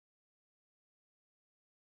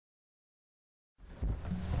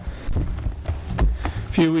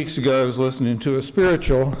few weeks ago I was listening to a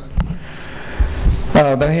spiritual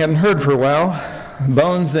that I hadn't heard for a while.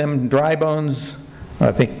 Bones, them dry bones,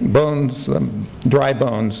 I think bones, dry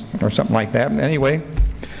bones, or something like that. Anyway,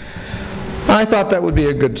 I thought that would be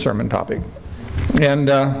a good sermon topic. And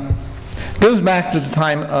goes back to the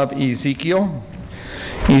time of Ezekiel.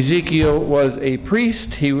 Ezekiel was a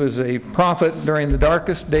priest. He was a prophet during the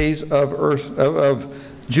darkest days of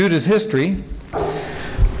Judah's history.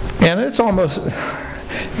 And it's almost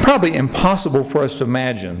probably impossible for us to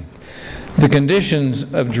imagine the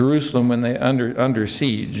conditions of Jerusalem when they under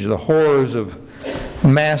siege, the horrors of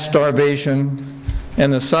mass starvation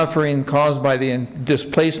and the suffering caused by the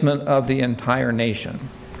displacement of the entire nation.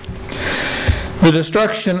 The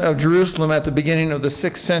destruction of Jerusalem at the beginning of the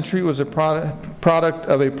 6th century was a product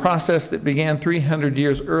of a process that began 300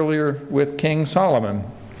 years earlier with King Solomon.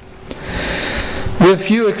 With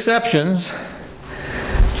few exceptions,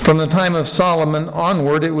 from the time of Solomon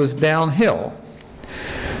onward, it was downhill.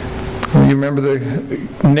 You remember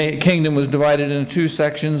the kingdom was divided into two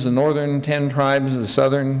sections, the northern 10 tribes, the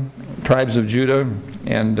southern tribes of Judah,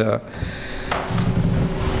 and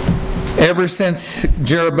ever since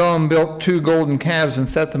Jeroboam built 2 golden calves and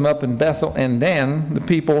set them up in Bethel and Dan,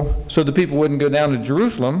 so the people wouldn't go down to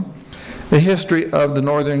Jerusalem, the history of the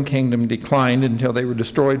northern kingdom declined until they were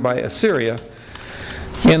destroyed by Assyria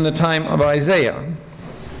in the time of Isaiah.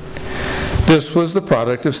 This was the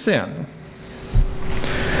product of sin.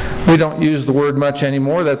 We don't use the word much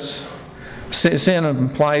anymore. Sin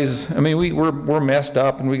implies, I mean, we're messed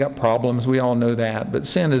up and we got problems. We all know that. But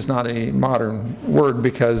sin is not a modern word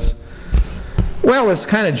because, well, it's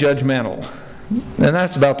kind of judgmental. And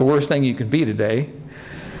that's about the worst thing you can be today.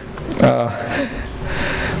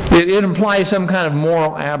 It implies some kind of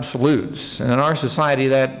moral absolutes. And in our society,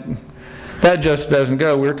 that just doesn't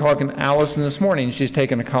go. We were talking to Allison this morning. She's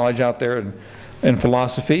taken a college out there in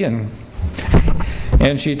philosophy, and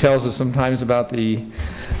she tells us sometimes about the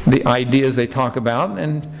ideas they talk about.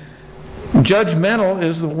 And judgmental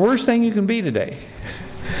is the worst thing you can be today.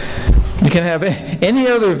 You can have any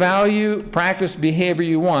other value, practice, behavior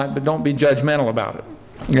you want, but don't be judgmental about it.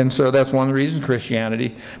 And so that's one of the reasons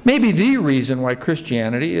Christianity, maybe the reason why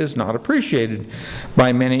Christianity is not appreciated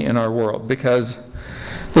by many in our world, because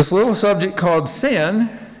this little subject called sin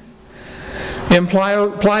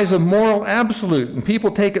implies a moral absolute, and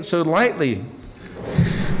people take it so lightly.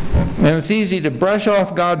 And it's easy to brush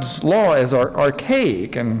off God's law as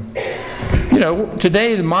archaic. And, you know,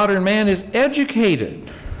 today the modern man is educated.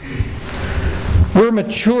 We're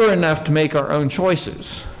mature enough to make our own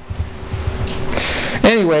choices.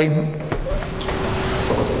 Anyway,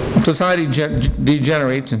 society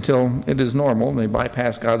degenerates until it is normal, and they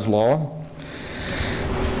bypass God's law.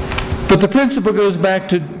 But the principle goes back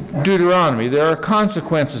to Deuteronomy. There are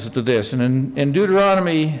consequences to this. And in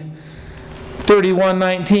Deuteronomy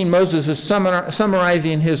 31:19, Moses is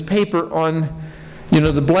summarizing his paper on,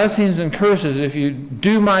 the blessings and curses. If you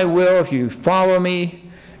do my will, if you follow me,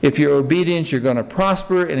 if you're obedient, you're going to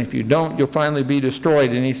prosper, and if you don't, you'll finally be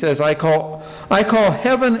destroyed. And he says, I call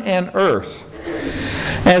heaven and earth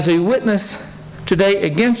as a witness today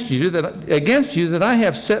against you that I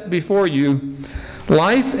have set before you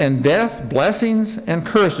life and death, blessings and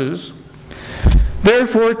curses.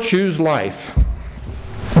 Therefore choose life,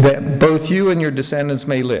 that both you and your descendants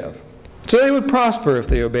may live. So they would prosper if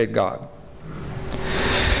they obeyed God.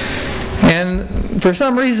 And for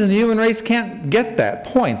some reason, the human race can't get that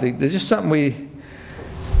point. There's just something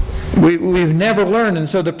we've never learned. And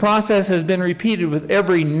so the process has been repeated with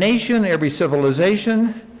every nation, every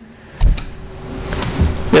civilization,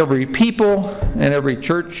 every people, and every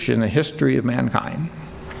church in the history of mankind.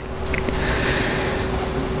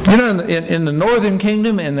 In the northern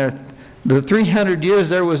kingdom, in the 300 years,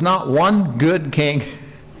 there was not one good king.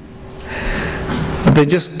 But they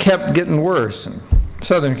just kept getting worse. And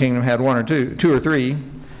southern kingdom had one or two or three.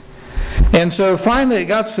 And so finally it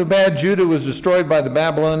got so bad, Judah was destroyed by the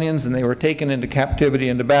Babylonians, and they were taken into captivity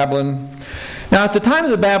into Babylon. Now at the time of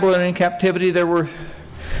the Babylonian captivity, there were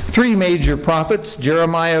 3 major prophets.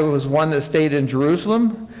 Jeremiah was one that stayed in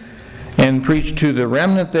Jerusalem and preached to the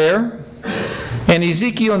remnant there. And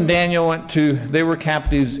Ezekiel and Daniel they were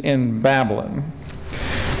captives in Babylon.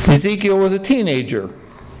 Ezekiel was a teenager,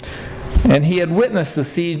 and he had witnessed the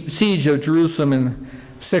siege of Jerusalem in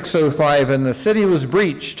 605, and the city was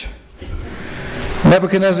breached.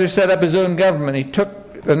 Nebuchadnezzar set up his own government. He took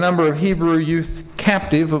a number of Hebrew youth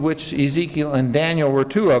captive, of which Ezekiel and Daniel were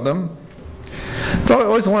 2 of them. So I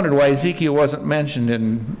always wondered why Ezekiel wasn't mentioned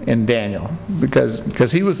in Daniel,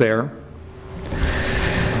 because he was there.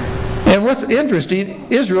 And And what's interesting,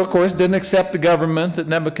 Israel, of course, didn't accept the government that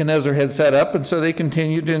Nebuchadnezzar had set up, and so they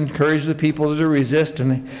continued to encourage the people to resist.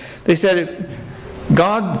 And they said,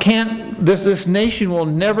 God can't, this nation will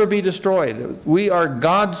never be destroyed. We are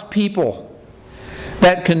God's people.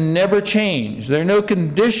 That can never change. There are no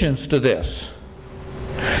conditions to this.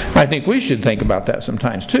 I think we should think about that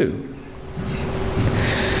sometimes too.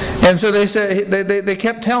 And so they said, they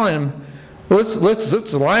kept telling him, let's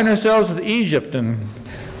align ourselves with Egypt, and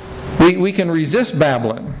we can resist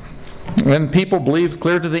Babylon. And people believed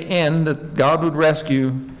clear to the end that God would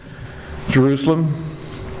rescue Jerusalem.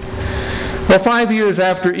 Well, 5 years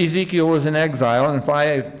after Ezekiel was in exile, in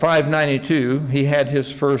 592, he had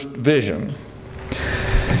his first vision.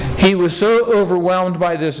 He was so overwhelmed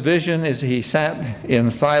by this vision as he sat in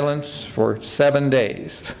silence for 7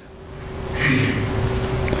 days.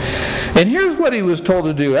 And here's what he was told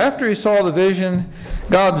to do. After he saw the vision,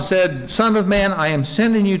 God said, "Son of man, I am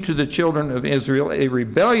sending you to the children of Israel, a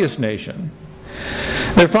rebellious nation.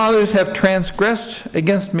 Their fathers have transgressed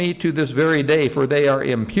against me to this very day, for they are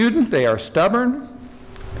impudent, they are stubborn.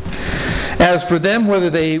 As for them, whether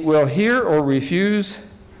they will hear or refuse,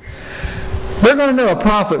 they're going to know a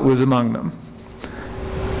prophet was among them."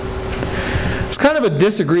 It's kind of a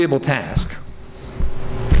disagreeable task.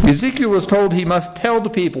 Ezekiel was told he must tell the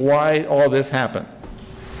people why all this happened.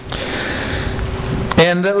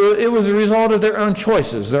 And it was a result of their own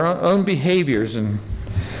choices, their own behaviors, and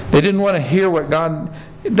they didn't want to hear what God,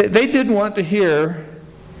 they didn't want to hear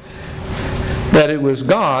that it was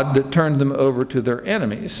God that turned them over to their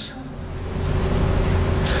enemies.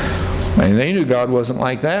 And they knew God wasn't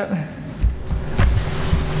like that.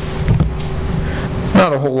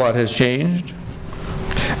 Not a whole lot has changed.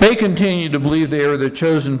 They continue to believe they are the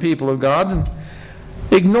chosen people of God and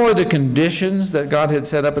ignore the conditions that God had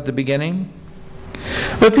set up at the beginning.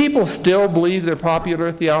 But people still believe their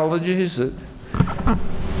popular theologies that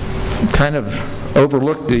kind of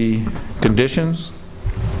overlook the conditions.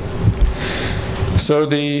 So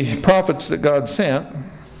the prophets that God sent,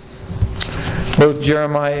 both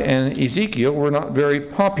Jeremiah and Ezekiel, were not very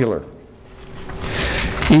popular.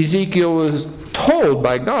 Ezekiel was told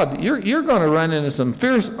by God, you're going to run into some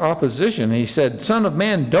fierce opposition. He said, "Son of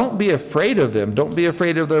man, don't be afraid of them. Don't be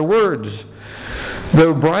afraid of their words.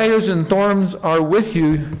 Though briars and thorns are with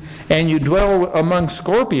you, and you dwell among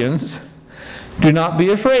scorpions, do not be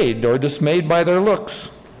afraid or dismayed by their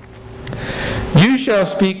looks. You shall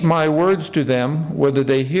speak my words to them, whether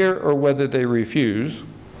they hear or whether they refuse."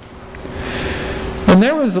 And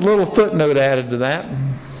there was a little footnote added to that.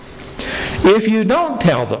 If you don't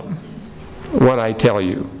tell them what I tell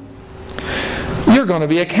you, you're going to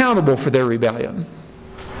be accountable for their rebellion.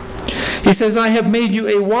 He says, "I have made you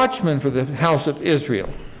a watchman for the house of Israel.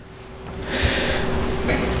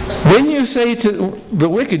 When you say to the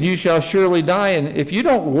wicked, you shall surely die, and if you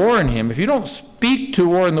don't warn him, if you don't speak to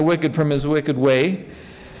warn the wicked from his wicked way,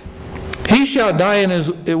 he shall die in his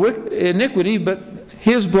iniquity, but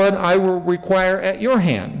his blood I will require at your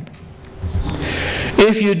hand.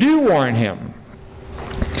 If you do warn him,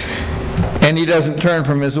 and he doesn't turn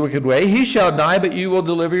from his wicked way, he shall die, but you will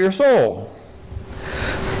deliver your soul."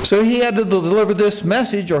 So he had to deliver this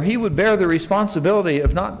message, or he would bear the responsibility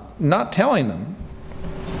of not telling them.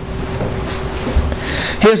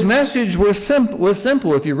 His message was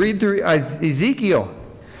simple. If you read through Ezekiel,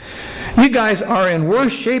 you guys are in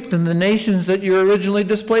worse shape than the nations that you originally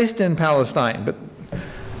displaced in Palestine.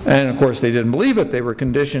 And of course they didn't believe it. They were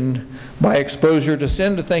conditioned by exposure to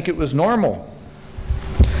sin to think it was normal.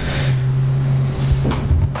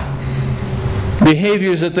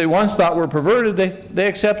 Behaviors that they once thought were perverted, they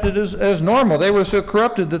accepted as normal. They were so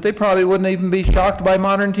corrupted that they probably wouldn't even be shocked by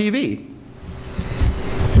modern TV.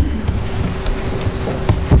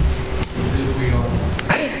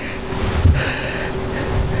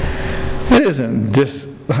 It isn't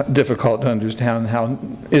difficult to understand how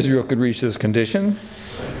Israel could reach this condition,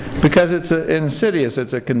 because it's insidious.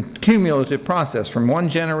 It's a cumulative process. From one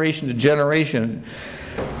generation to generation,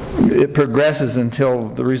 it progresses until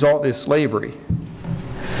the result is slavery.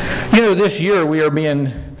 You know, this year we are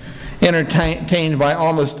being entertained by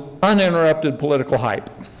almost uninterrupted political hype.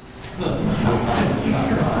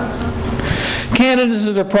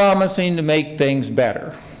 Candidates are promising to make things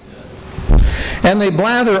better. And they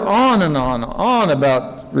blather on and on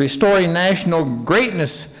about restoring national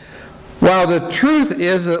greatness, while the truth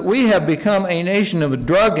is that we have become a nation of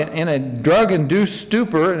in a drug-induced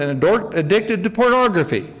stupor and addicted to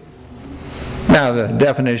pornography. Now, the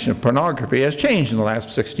definition of pornography has changed in the last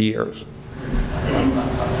 60 years.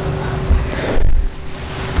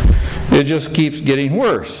 It just keeps getting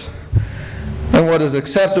worse. And what is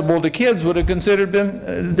acceptable to kids would have considered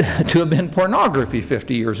to have been pornography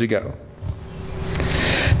 50 years ago.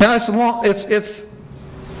 Now, it's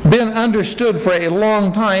been understood for a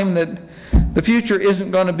long time that the future isn't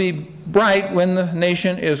going to be bright when the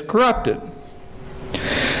nation is corrupted.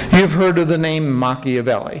 You've heard of the name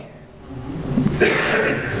Machiavelli,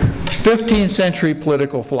 15th century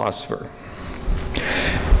political philosopher.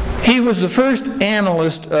 He was the first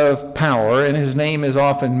analyst of power, and his name is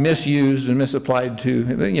often misused and misapplied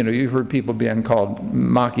to, you've heard people being called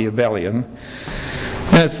Machiavellian.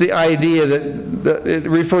 And it's the idea that it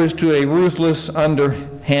refers to a ruthless,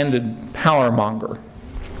 underhanded power monger.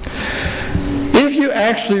 If you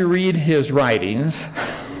actually read his writings,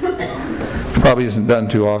 probably isn't done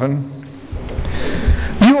too often,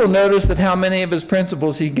 you will notice that how many of his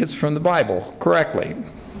principles he gets from the Bible correctly.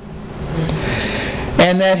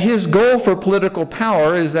 And that his goal for political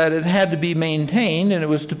power is that it had to be maintained and it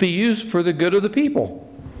was to be used for the good of the people.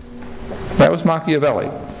 That was Machiavelli.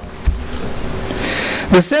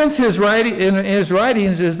 The sense in his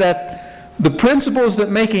writings is that the principles that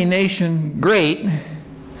make a nation great,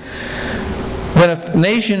 when a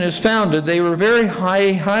nation is founded, they were very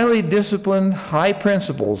highly disciplined, high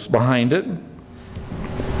principles behind it.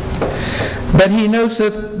 But he notes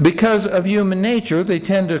that because of human nature, they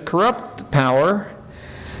tend to corrupt power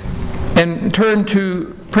and turn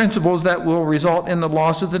to principles that will result in the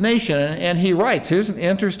loss of the nation. And he writes, here's an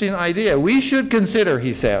interesting idea. We should consider,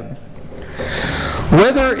 he said,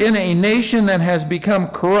 whether in a nation that has become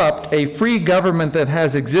corrupt, a free government that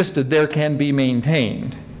has existed there can be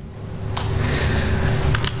maintained.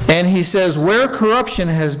 And he says, where corruption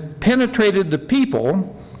has penetrated the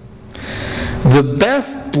people, the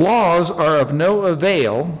best laws are of no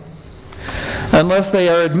avail unless they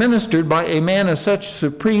are administered by a man of such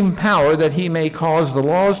supreme power that he may cause the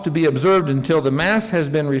laws to be observed until the mass has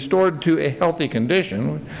been restored to a healthy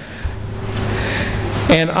condition.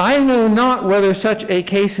 And I know not whether such a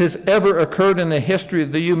case has ever occurred in the history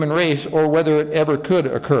of the human race or whether it ever could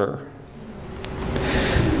occur.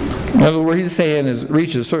 In other words, what he's saying is,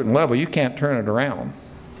 reaches a certain level, you can't turn it around.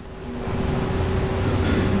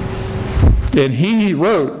 And he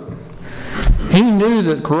wrote, he knew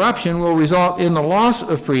that corruption will result in the loss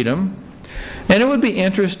of freedom, and it would be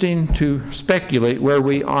interesting to speculate where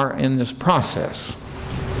we are in this process.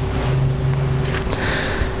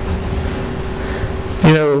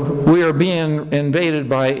 We are being invaded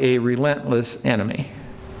by a relentless enemy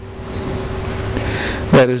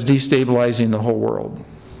that is destabilizing the whole world.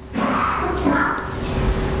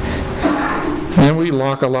 And we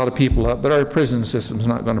lock a lot of people up, but our prison system is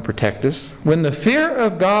not going to protect us. When the fear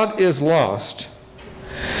of God is lost,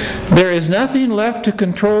 there is nothing left to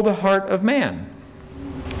control the heart of man.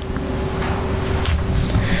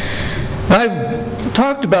 I've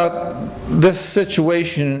talked about this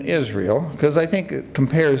situation in Israel because I think it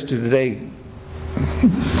compares to today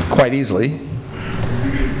quite easily.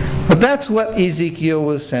 But that's what Ezekiel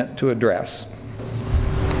was sent to address.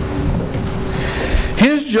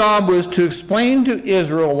 His job was to explain to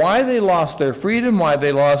Israel why they lost their freedom, why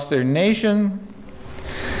they lost their nation.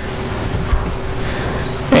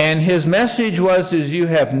 And his message was, you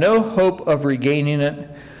have no hope of regaining it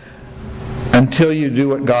until you do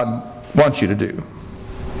what God wants you to do.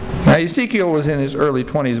 Now, Ezekiel was in his early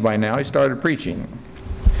 20s by now. He started preaching.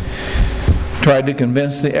 Tried to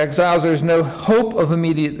convince the exiles there's no hope of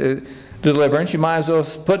immediate deliverance. You might as well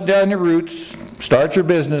put down your roots, start your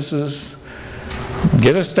businesses,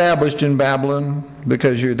 get established in Babylon,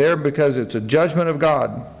 because you're there because it's a judgment of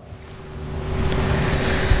God.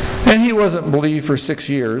 And he wasn't believed for 6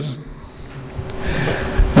 years.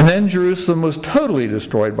 And then Jerusalem was totally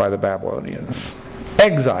destroyed by the Babylonians.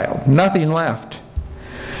 Exiled, nothing left.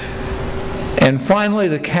 And finally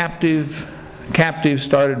the captives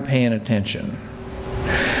started paying attention.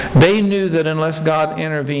 They knew that unless God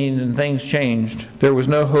intervened and things changed, there was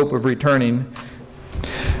no hope of returning.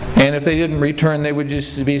 And if they didn't return, they would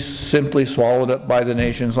just be simply swallowed up by the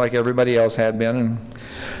nations like everybody else had been. And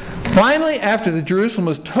finally, after the Jerusalem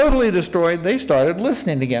was totally destroyed, they started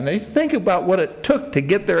listening again. They think about what it took to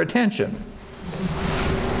get their attention.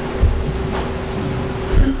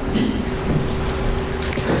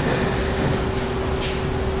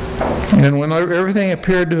 And when everything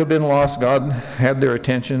appeared to have been lost, God had their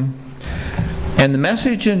attention. And the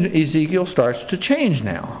message in Ezekiel starts to change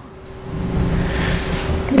now.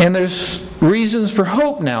 And there's reasons for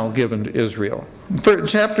hope now given to Israel.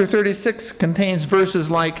 Chapter 36 contains verses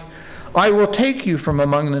like, I will take you from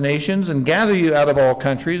among the nations and gather you out of all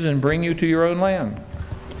countries and bring you to your own land.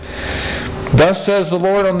 Thus says the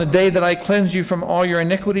Lord, on the day that I cleanse you from all your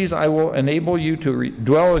iniquities, I will enable you to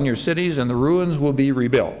dwell in your cities, and the ruins will be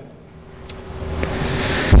rebuilt.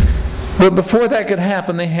 But before that could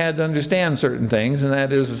happen, they had to understand certain things, and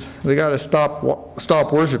that is, they got to stop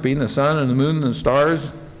worshiping the sun and the moon and the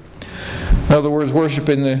stars. In other words,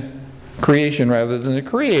 worshiping the creation rather than the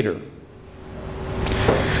Creator.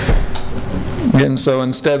 And so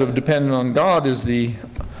instead of depending on God as the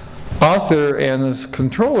author and the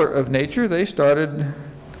controller of nature, they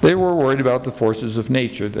were worried about the forces of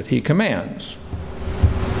nature that He commands.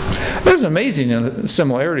 There's amazing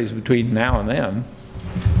similarities between now and then.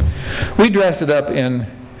 We dress it up in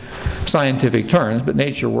scientific terms, but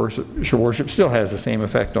nature worship still has the same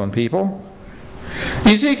effect on people.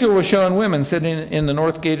 Ezekiel was showing women sitting in the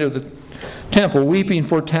north gate of the temple weeping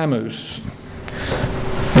for Tammuz,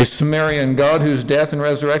 a Sumerian god whose death and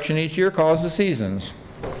resurrection each year caused the seasons.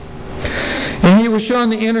 And he was shown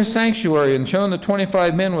the inner sanctuary and shown the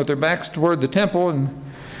 25 men with their backs toward the temple and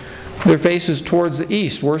their faces towards the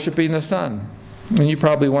east, worshiping the sun. And you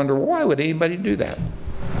probably wonder, well, why would anybody do that?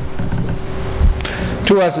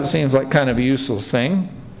 To us, it seems like kind of a useless thing.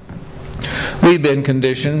 We've been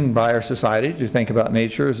conditioned by our society to think about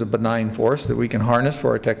nature as a benign force that we can harness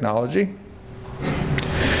for our technology.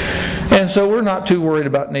 And so we're not too worried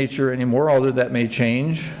about nature anymore, although that may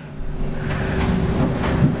change.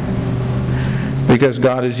 Because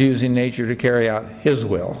God is using nature to carry out His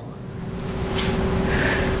will.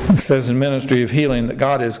 It says in Ministry of Healing that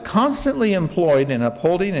God is constantly employed in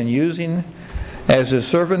upholding and using as His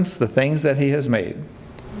servants the things that He has made.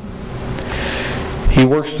 He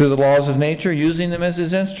works through the laws of nature, using them as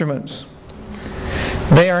His instruments.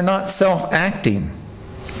 They are not self-acting.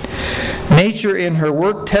 Nature in her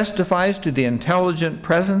work testifies to the intelligent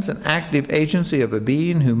presence and active agency of a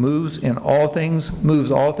being who moves all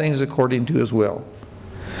things according to His will.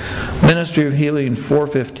 Ministry of Healing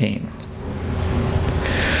 4:15.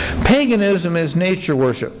 Paganism is nature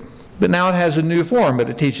worship, but now it has a new form, but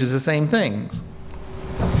it teaches the same things.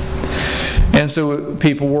 And so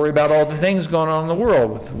people worry about all the things going on in the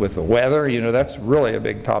world with the weather. You know, that's really a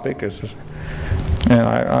big topic. And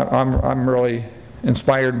I'm really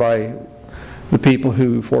inspired by the people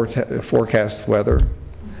who forecast weather.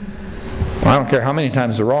 I don't care how many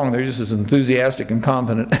times they're wrong, they're just as enthusiastic and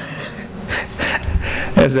confident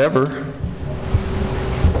as ever.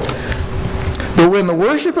 But when the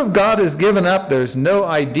worship of God is given up, there's no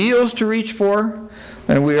ideals to reach for,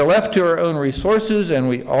 and we are left to our own resources, and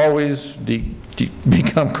we always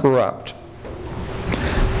become corrupt.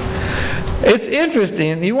 It's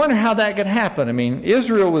interesting. You wonder how that could happen. I mean,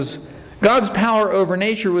 God's power over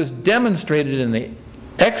nature was demonstrated in the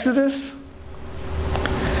Exodus,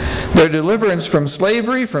 their deliverance from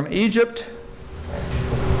slavery, from Egypt.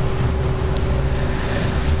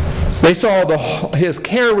 They saw His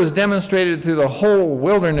care was demonstrated through the whole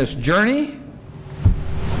wilderness journey.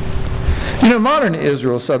 You know, modern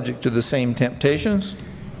Israel is subject to the same temptations.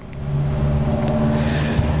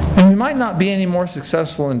 And we might not be any more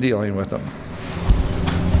successful in dealing with them.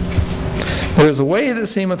 There is a way that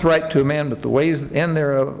seemeth right to a man, but the ways that end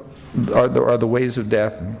thereof are the ways of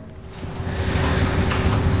death.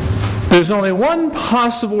 There's only one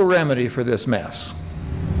possible remedy for this mess.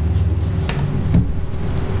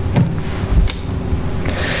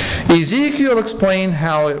 Ezekiel explained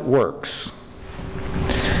how it works.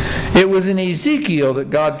 It was in Ezekiel that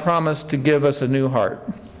God promised to give us a new heart.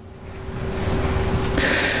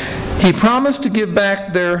 He promised to give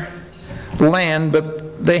back their land,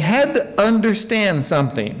 but they had to understand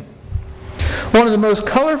something. One of the most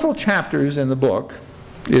colorful chapters in the book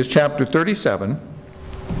is chapter 37,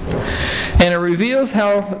 and it reveals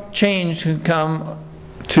how change can come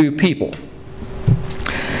to people.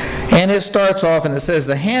 And it starts off and it says,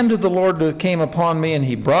 "The hand of the Lord came upon me, and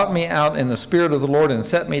He brought me out in the spirit of the Lord and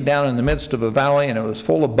set me down in the midst of a valley, and it was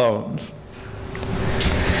full of bones.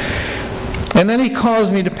 And then He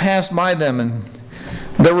caused me to pass by them, and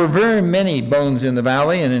there were very many bones in the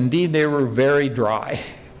valley, and indeed they were very dry."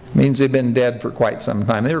 It means they've been dead for quite some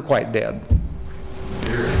time. They were quite dead.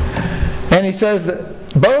 And He says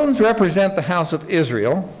that bones represent the house of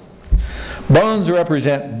Israel. Bones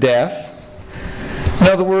represent death. In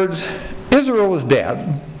other words, Israel was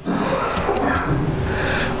dead,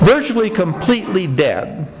 virtually completely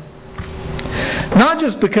dead. Not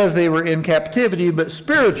just because they were in captivity, but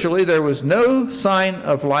spiritually there was no sign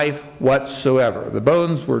of life whatsoever. The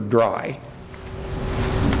bones were dry.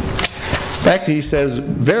 In fact, he says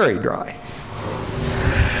very dry.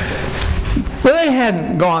 But they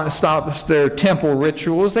hadn't stopped their temple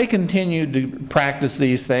rituals. They continued to practice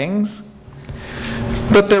these things.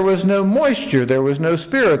 But there was no moisture, there was no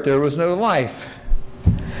spirit, there was no life.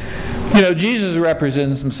 You know, Jesus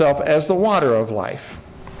represents himself as the water of life.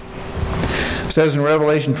 It says in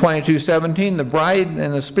Revelation 22:17, the bride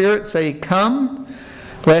and the Spirit say, "Come."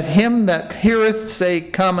 Let him that heareth say,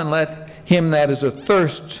 "Come," and let him that is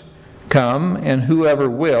athirst come, and whoever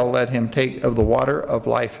will, let him take of the water of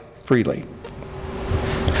life freely.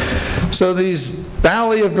 So these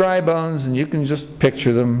valley of dry bones, and you can just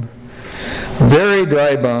picture them, very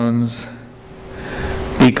dry bones,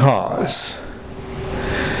 because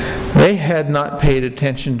they had not paid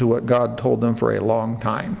attention to what God told them for a long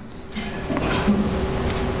time.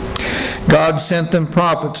 God sent them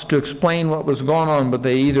prophets to explain what was going on, but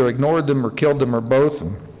they either ignored them or killed them or both.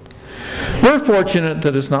 We're fortunate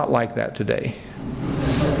that it's not like that today.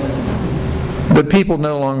 But people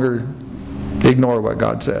no longer ignore what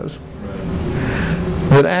God says.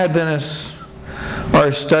 But Adventists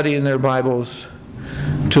are studying their Bibles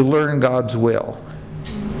to learn God's will.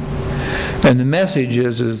 And the message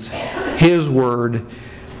is His Word,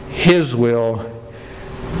 His will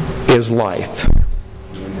is life.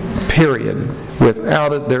 Period.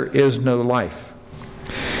 Without it, there is no life.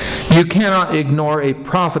 You cannot ignore a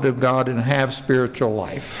prophet of God and have spiritual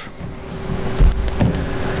life.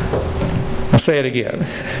 I'll say it again.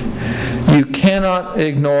 You cannot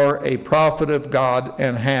ignore a prophet of God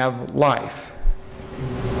and have life.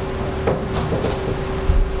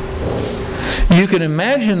 You can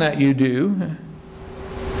imagine that you do,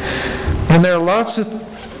 and there are lots of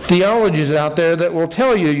theologies out there that will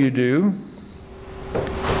tell you you do.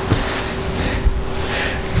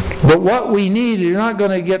 But what we need, you're not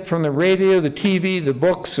going to get from the radio, the TV, the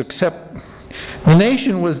books, except the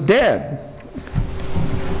nation was dead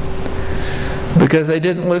because they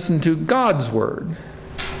didn't listen to God's word,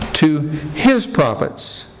 to His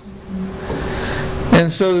prophets.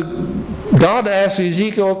 And so God asked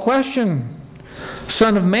Ezekiel a question.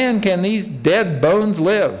 Son of man, can these dead bones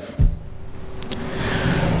live?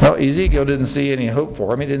 Well, Ezekiel didn't see any hope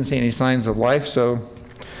for him. He didn't see any signs of life, so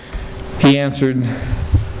he answered.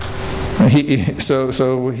 He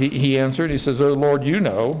answered. He says, "Oh Lord, you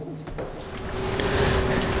know."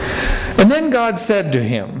 And then God said to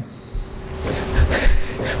him,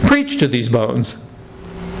 "Preach to these bones.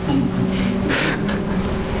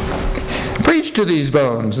 Preach to these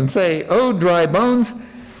bones and say, O dry bones,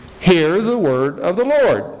 hear the word of the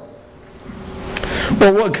Lord."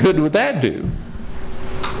 Well, what good would that do?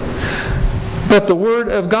 But the word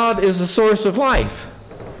of God is the source of life.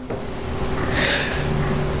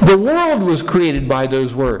 The world was created by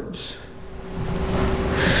those words.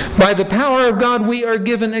 By the power of God, we are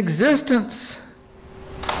given existence.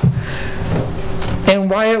 And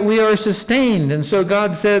by it we are sustained. And so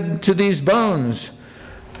God said to these bones,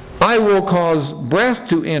 "I will cause breath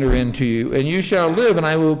to enter into you, and you shall live, and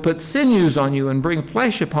I will put sinews on you, and bring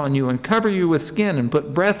flesh upon you, and cover you with skin, and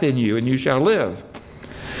put breath in you, and you shall live.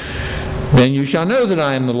 Then you shall know that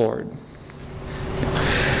I am the Lord."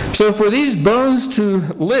 So for these bones to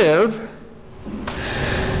live,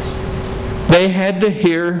 they had to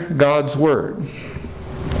hear God's word.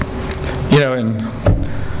 You know, and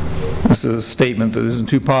this is a statement that isn't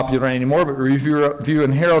too popular anymore, but Review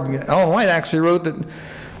and Herald, Ellen White actually wrote that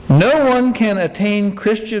no one can attain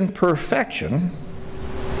Christian perfection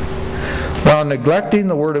while neglecting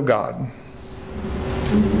the Word of God.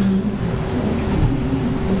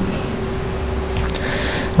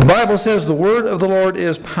 The Bible says the Word of the Lord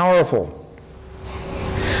is powerful.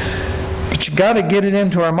 But you've got to get it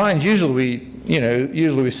into our minds. Usually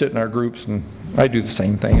we sit in our groups, and I do the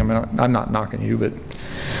same thing. I mean, I'm not knocking you, but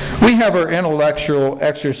we have our intellectual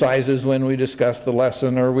exercises when we discuss the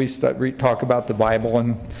lesson or we talk about the Bible,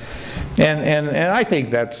 and I think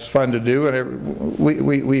that's fun to do, and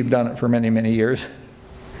we've done it for many, many years.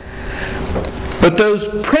 But those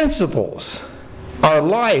principles are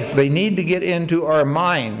life. They need to get into our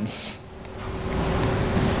minds.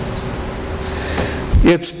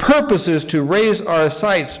 Its purpose is to raise our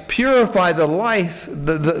sights, purify the life,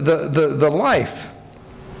 the life.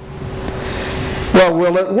 Well,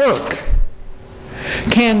 will it work?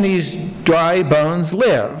 Can these dry bones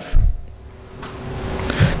live?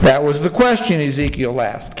 That was the question Ezekiel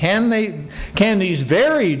asked. Can these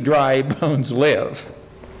very dry bones live?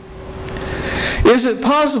 Is it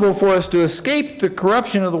possible for us to escape the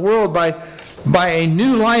corruption of the world by a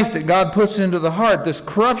new life that God puts into the heart? This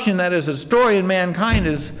corruption that is destroying mankind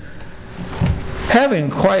is having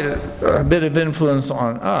quite a bit of influence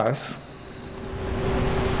on us.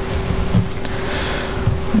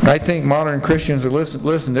 I think modern Christians are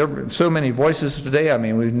listen to so many voices today. I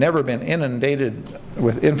mean, we've never been inundated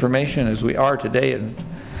with information as we are today, and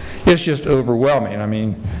it's just overwhelming. I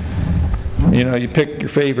mean, you know, you pick your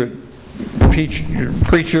favorite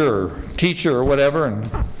preacher or teacher or whatever, and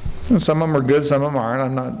some of them are good, some of them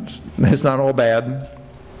aren't. It's not all bad.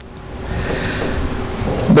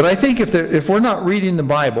 But I think if we're not reading the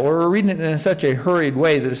Bible, or we're reading it in such a hurried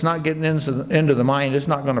way that it's not getting into the mind, it's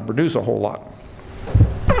not going to produce a whole lot.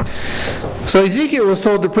 So Ezekiel was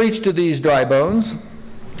told to preach to these dry bones,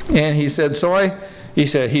 and he said, he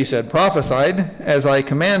said, prophesied as I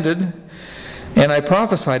commanded, and I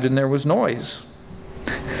prophesied, and there was noise.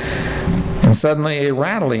 And suddenly a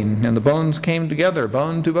rattling, and the bones came together,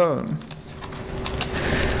 bone to bone.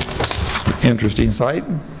 Interesting sight.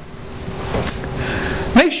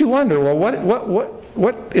 Makes you wonder, well,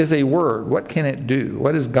 what is a word? What can it do?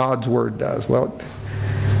 What is God's word does? Well,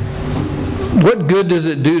 what good does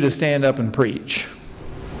it do to stand up and preach?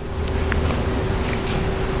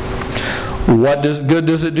 What good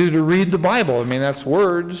does it do to read the Bible? I mean, that's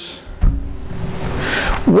words.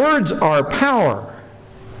 Words are power.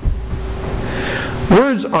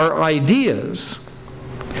 Words are ideas.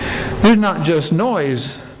 They're not just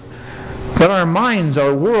noise, but our minds,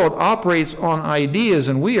 our world operates on ideas,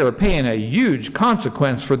 and we are paying a huge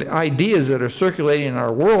consequence for the ideas that are circulating in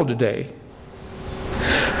our world today.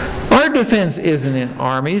 Our defense isn't in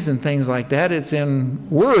armies and things like that. It's in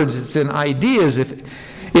words. It's in ideas. If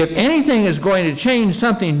anything is going to change,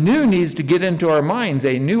 something new needs to get into our minds.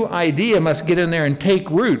 A new idea must get in there and take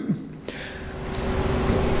root.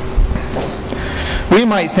 We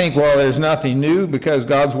might think, well, there's nothing new because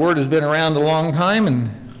God's word has been around a long time, and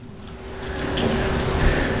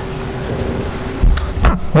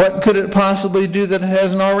what could it possibly do that it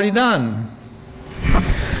hasn't already done?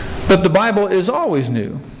 But the Bible is always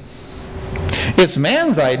new. It's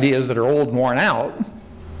man's ideas that are old and worn out.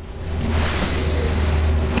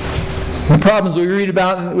 The problems we read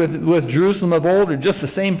about with Jerusalem of old are just the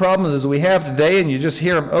same problems as we have today, and you just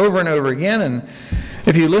hear them over and over again, and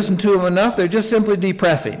if you listen to them enough, they're just simply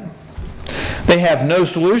depressing. They have no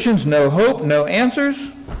solutions, no hope, no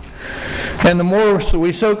answers, and the more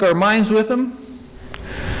we soak our minds with them,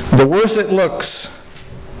 the worse it looks.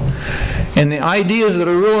 And the ideas that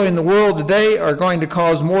are ruling the world today are going to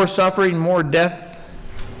cause more suffering, more death.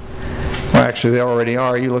 Well, actually, they already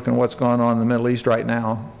are. You look at what's going on in the Middle East right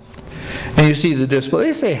now. And you see the display.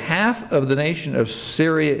 They say half of the nation of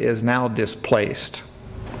Syria is now displaced.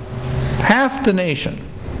 Half the nation.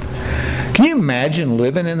 Can you imagine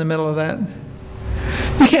living in the middle of that?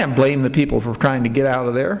 You can't blame the people for trying to get out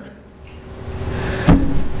of there.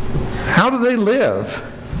 How do they live?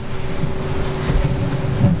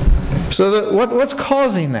 So what's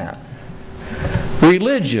causing that?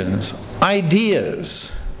 Religions,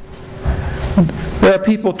 ideas. There are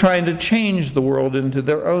people trying to change the world into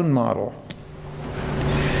their own model.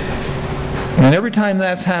 And every time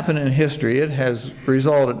that's happened in history, it has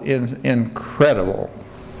resulted in incredible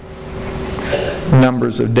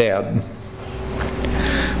numbers of dead.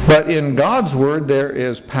 But in God's word, there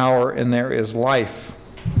is power and there is life.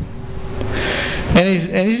 And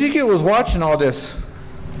Ezekiel was watching all this.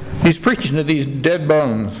 He's preaching to these dead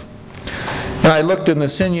bones. And I looked, and the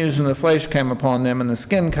sinews and the flesh came upon them, and the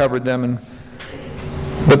skin covered them,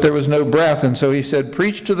 but there was no breath. And so he said,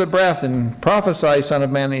 preach to the breath, and prophesy, Son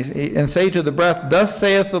of Man, and say to the breath, thus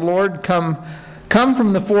saith the Lord, come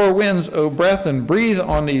from the four winds, O breath, and breathe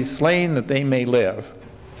on these slain, that they may live.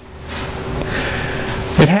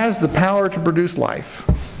 It has the power to produce life.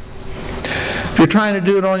 If you're trying to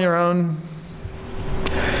do it on your own,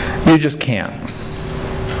 you just can't.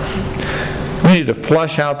 We need to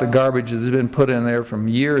flush out the garbage that has been put in there from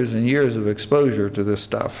years and years of exposure to this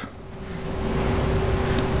stuff.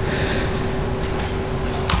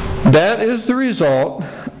 That is the result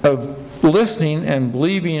of listening and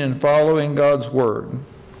believing and following God's word.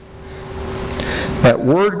 That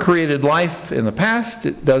word created life in the past.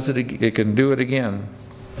 It does it. It can do it again.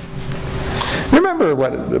 Remember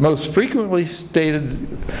what the most frequently stated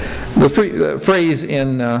the phrase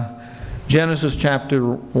in Genesis chapter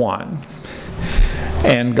 1.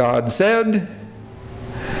 And God said,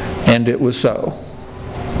 and it was so.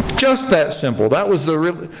 Just that simple. That was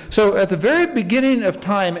so at the very beginning of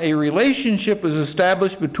time, a relationship was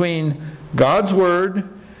established between God's word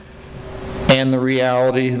and the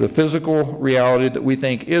reality, the physical reality that we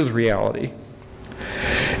think is reality.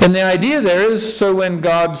 And the idea there is, so when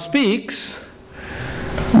God speaks,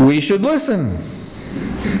 we should listen.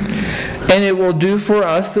 And it will do for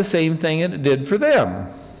us the same thing it did for them.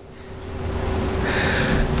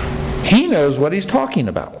 He knows what he's talking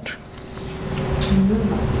about.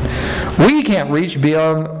 We can't reach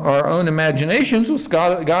beyond our own imaginations, which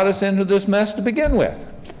got us into this mess to begin with.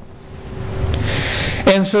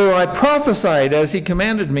 And so I prophesied as he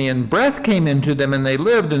commanded me, and breath came into them, and they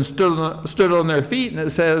lived and stood on their feet. And it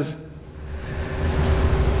says,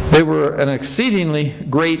 they were an exceedingly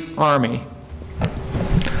great army.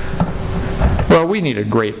 Well, we need a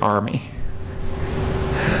great army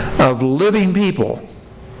of living people,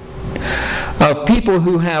 of people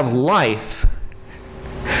who have life,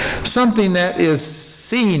 something that is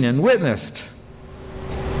seen and witnessed.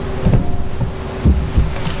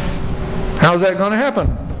 How's that going to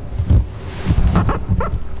happen?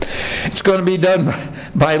 It's going to be done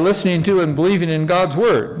by listening to and believing in God's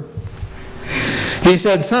Word. He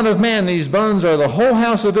said, Son of man, these bones are the whole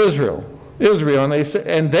house of Israel.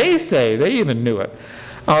 And they say, they even knew it,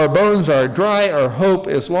 our bones are dry, our hope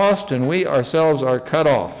is lost, and we ourselves are cut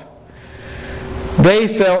off. They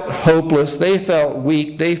felt hopeless, they felt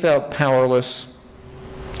weak, they felt powerless.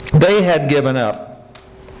 They had given up.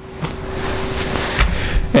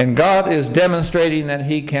 And God is demonstrating that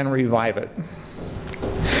He can revive it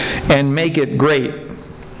and make it great.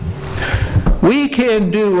 We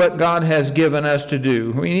can do what God has given us to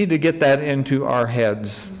do. We need to get that into our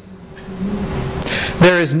heads.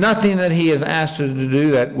 There is nothing that He has asked us to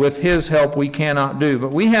do that with His help we cannot do,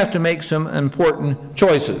 but we have to make some important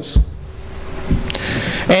choices.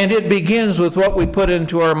 And it begins with what we put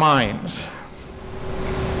into our minds.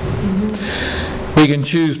 We can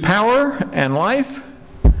choose power and life,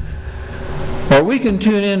 or we can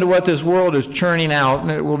tune into what this world is churning out and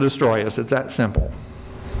it will destroy us. It's that simple.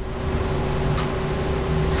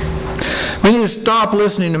 We need to stop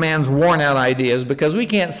listening to man's worn out ideas because we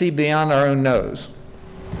can't see beyond our own nose.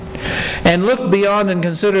 And look beyond and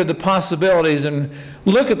consider the possibilities and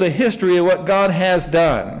look at the history of what God has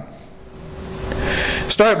done.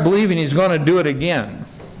 Start believing He's going to do it again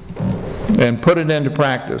and put it into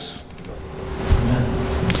practice.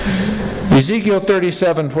 Ezekiel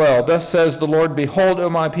 37:12, thus says the Lord, behold, O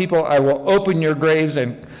my people, I will open your graves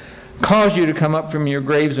and cause you to come up from your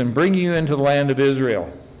graves and bring you into the land of Israel.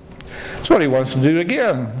 That's what He wants to do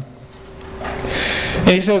again. And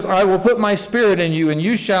He says, I will put my spirit in you, and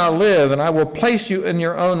you shall live, and I will place you in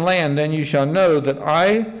your own land, and you shall know that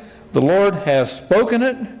I, the Lord, have spoken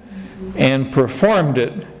it and performed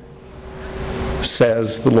it,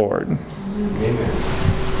 says the Lord. Amen.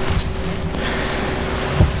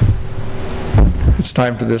 It's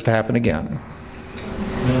time for this to happen again.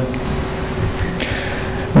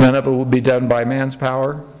 None of it will be done by man's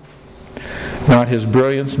power, not his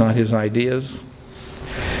brilliance, not his ideas.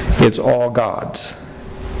 It's all God's.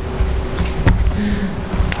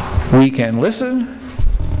 We can listen,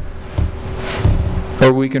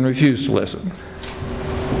 or we can refuse to listen.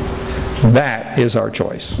 That is our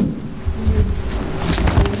choice.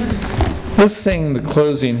 Let's sing the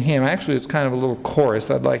closing hymn. Actually, it's kind of a little chorus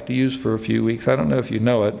I'd like to use for a few weeks. I don't know if you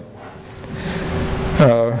know it.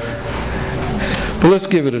 But let's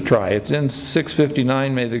give it a try. It's in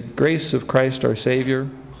 659, May the grace of Christ our Savior.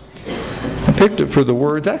 I picked it for the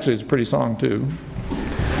words. Actually, it's a pretty song, too.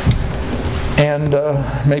 And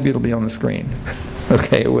maybe it'll be on the screen.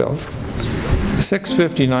 Okay, it will.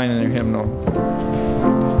 659 in your hymnal.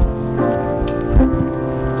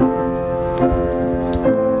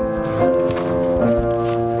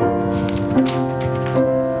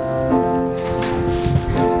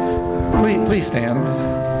 Please stand.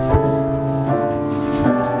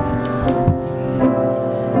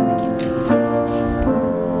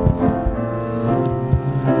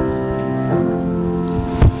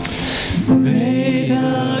 May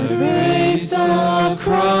the grace of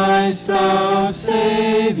Christ our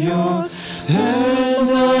Savior and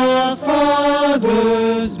the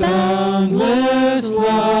Father's boundless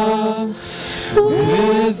love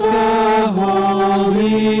with the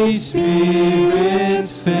Holy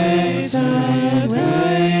Spirit's faith and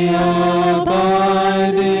may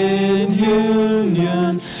abide in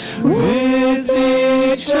union with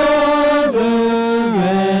each other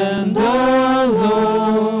and the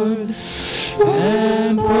Lord,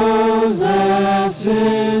 and possess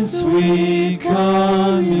in sweet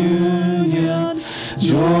communion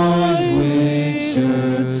joys which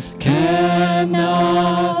earth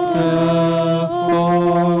cannot afford.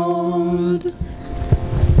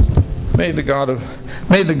 May the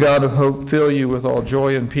God of hope fill you with all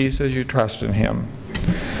joy and peace as you trust in Him,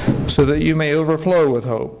 so that you may overflow with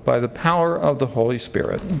hope by the power of the Holy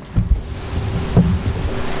Spirit.